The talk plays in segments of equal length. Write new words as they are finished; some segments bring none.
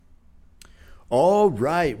All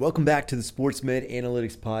right, welcome back to the SportsMed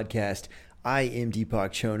Analytics Podcast. I am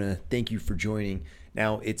Deepak Chona. Thank you for joining.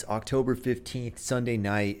 Now, it's October 15th, Sunday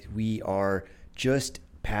night. We are just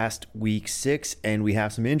past week 6, and we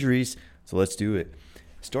have some injuries, so let's do it.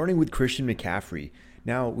 Starting with Christian McCaffrey.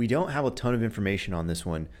 Now, we don't have a ton of information on this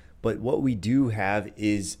one, but what we do have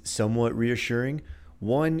is somewhat reassuring.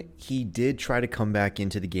 One, he did try to come back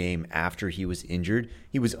into the game after he was injured.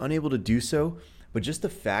 He was unable to do so, but just the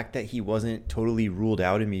fact that he wasn't totally ruled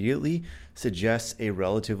out immediately suggests a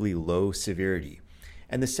relatively low severity.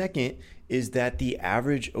 And the second is that the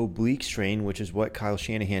average oblique strain, which is what Kyle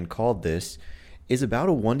Shanahan called this, is about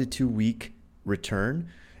a 1 to 2 week return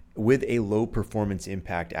with a low performance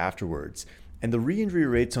impact afterwards. And the re-injury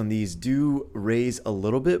rates on these do raise a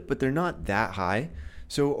little bit, but they're not that high.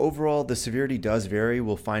 So overall, the severity does vary.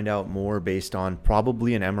 We'll find out more based on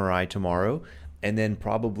probably an MRI tomorrow, and then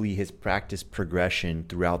probably his practice progression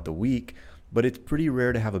throughout the week. But it's pretty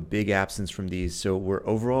rare to have a big absence from these, so we're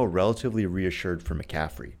overall relatively reassured for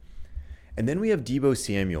McCaffrey. And then we have Deebo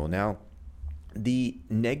Samuel. Now, the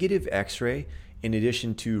negative x-ray, in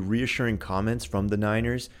addition to reassuring comments from the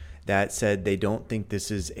Niners that said they don't think this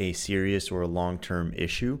is a serious or a long-term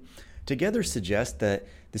issue, together suggest that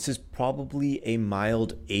this is probably a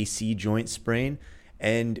mild AC joint sprain.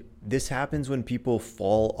 And this happens when people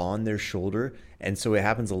fall on their shoulder, and so it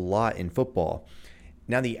happens a lot in football.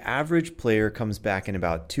 Now, the average player comes back in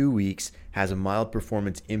about 2 weeks, has a mild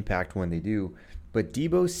performance impact when they do, but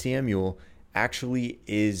Deebo Samuel actually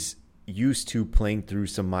is used to playing through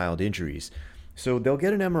some mild injuries. So they'll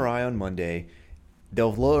get an MRI on Monday,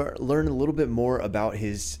 they'll learn a little bit more about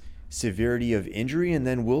his severity of injury, and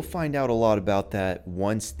then we'll find out a lot about that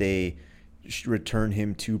once they return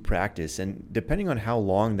him to practice. And depending on how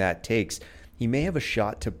long that takes, he may have a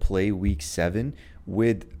shot to play week 7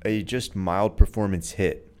 with a just mild performance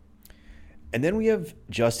hit. And then we have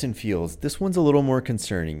Justin Fields. This one's a little more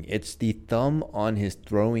concerning. It's the thumb on his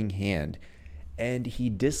throwing hand, and he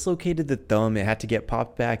dislocated the thumb. It had to get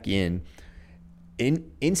popped back in.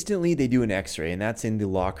 Instantly they do an x-ray, and that's in the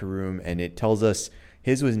locker room, and it tells us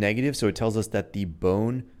his was negative, so it tells us that the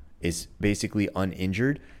bone is basically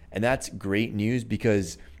uninjured. And that's great news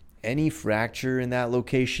because any fracture in that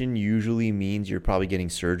location usually means you're probably getting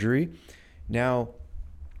surgery. Now,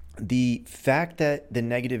 the fact that the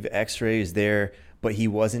negative x-ray is there, but he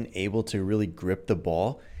wasn't able to really grip the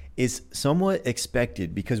ball is somewhat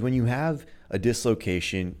expected because when you have a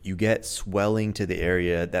dislocation, you get swelling to the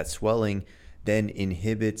area. That swelling then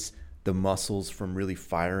inhibits the muscles from really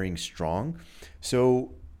firing strong.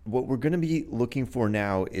 So what we're going to be looking for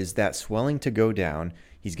now is that swelling to go down.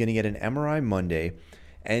 He's going to get an MRI Monday,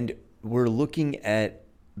 and we're looking at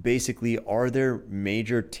basically, are there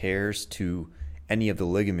major tears to any of the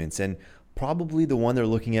ligaments? And probably the one they're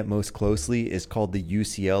looking at most closely is called the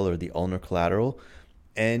UCL, or the ulnar collateral.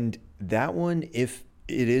 And that one, if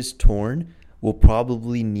it is torn, will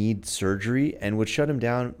probably need surgery and would shut him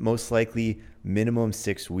down most likely minimum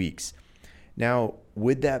 6 weeks. Now,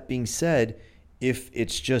 with that being said, if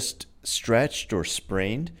it's just stretched or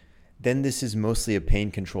sprained, then this is mostly a pain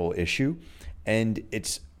control issue, and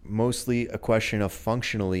it's mostly a question of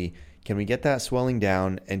functionally, can we get that swelling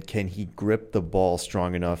down, and can he grip the ball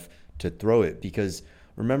strong enough to throw it? Because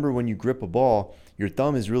remember, when you grip a ball, your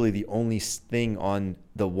thumb is really the only thing on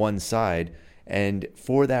the one side, and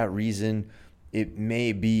for that reason, it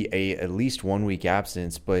may be at least 1 week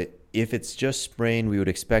absence, but if it's just sprained, we would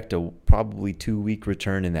expect a probably 2 week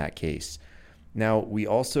return in that case. Now, we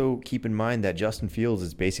also keep in mind that Justin Fields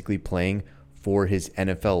is basically playing for his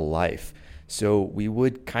NFL life. So we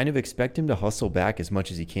would kind of expect him to hustle back as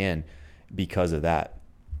much as he can because of that.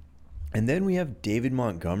 And then we have David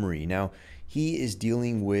Montgomery. Now, he is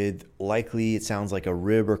dealing with likely, it sounds like a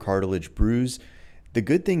rib or cartilage bruise. The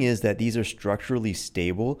good thing is that these are structurally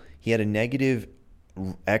stable. He had a negative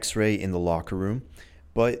x-ray in the locker room,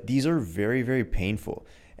 but these are very, very painful.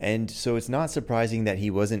 And so it's not surprising that he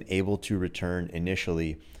wasn't able to return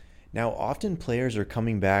initially. Now, often players are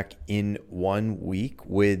coming back in 1 week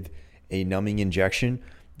with a numbing injection.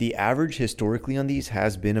 The average historically on these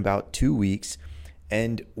has been about 2 weeks.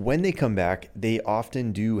 And when they come back, they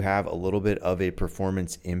often do have a little bit of a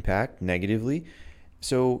performance impact negatively.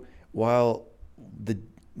 So while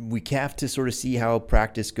we have to sort of see how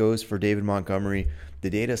practice goes for David Montgomery, the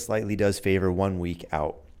data slightly does favor 1 week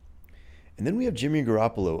out. And then we have Jimmy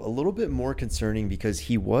Garoppolo, a little bit more concerning because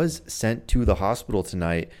he was sent to the hospital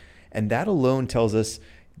tonight. And that alone tells us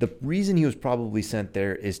the reason he was probably sent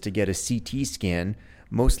there is to get a CT scan,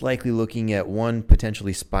 most likely looking at 1,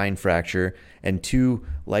 potentially spine fracture, and 2,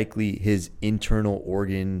 likely his internal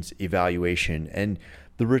organs evaluation. And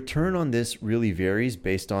The return on this really varies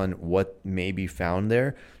based on what may be found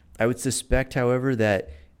there. I would suspect, however,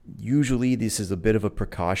 that usually this is a bit of a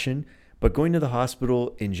precaution, but going to the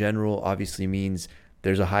hospital in general obviously means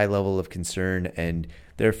there's a high level of concern, and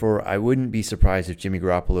therefore I wouldn't be surprised if Jimmy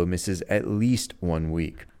Garoppolo misses at least 1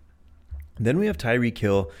 week. Then we have Tyreek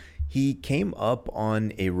Hill. He came up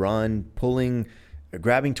on a run,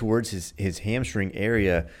 grabbing towards his hamstring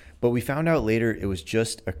area, but we found out later it was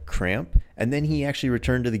just a cramp, and then he actually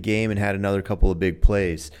returned to the game and had another couple of big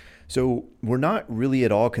plays. So we're not really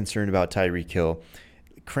at all concerned about Tyreek Hill.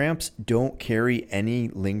 Cramps don't carry any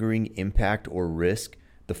lingering impact or risk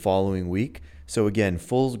the following week. So again,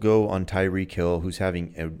 full go on Tyreek Hill, who's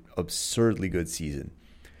having an absurdly good season.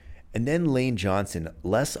 And then Lane Johnson,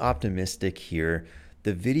 less optimistic here.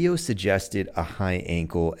 The video suggested a high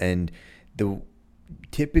ankle, and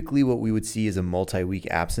typically what we would see is a multi-week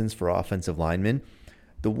absence for offensive linemen.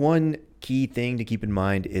 The one key thing to keep in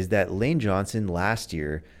mind is that Lane Johnson last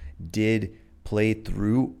year did play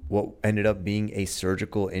through what ended up being a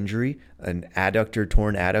surgical injury, an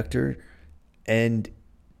torn adductor, and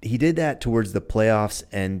he did that towards the playoffs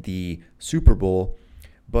and the Super Bowl.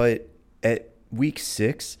 But at week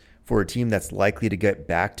 6, for a team that's likely to get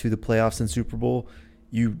back to the playoffs and Super Bowl,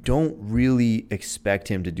 you don't really expect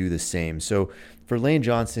him to do the same. So for Lane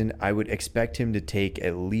Johnson, I would expect him to take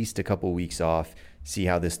at least a couple weeks off, see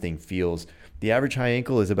how this thing feels. The average high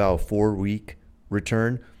ankle is about a 4-week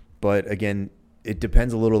return, but again, it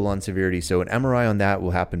depends a little on severity. So an MRI on that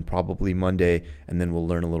will happen probably Monday, and then we'll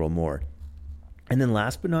learn a little more. And then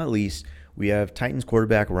last but not least, we have Titans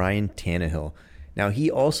quarterback Ryan Tannehill. Now,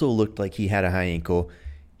 he also looked like he had a high ankle.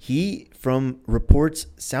 He, from reports,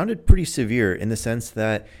 sounded pretty severe in the sense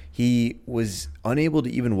that he was unable to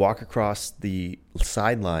even walk across the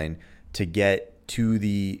sideline to get to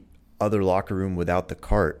the other locker room without the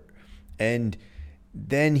cart. And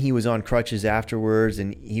then he was on crutches afterwards,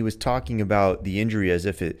 and he was talking about the injury as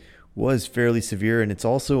if it was fairly severe. And it's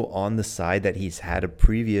also on the side that he's had a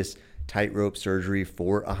previous tightrope surgery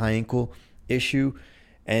for a high ankle issue.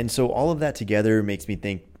 And so all of that together makes me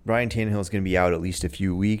think Ryan Tannehill is going to be out at least a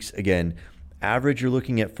few weeks. Again, average, you're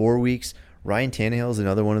looking at 4 weeks. Ryan Tannehill is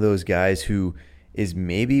another one of those guys who is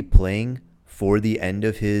maybe playing for the end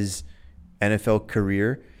of his NFL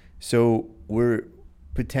career. So we're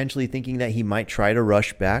potentially thinking that he might try to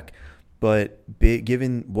rush back. But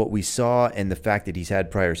given what we saw and the fact that he's had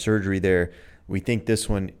prior surgery there, we think this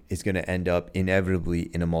one is going to end up inevitably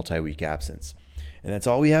in a multi-week absence. And that's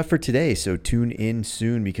all we have for today. So tune in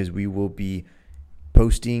soon because we will be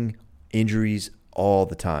posting injuries all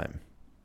the time.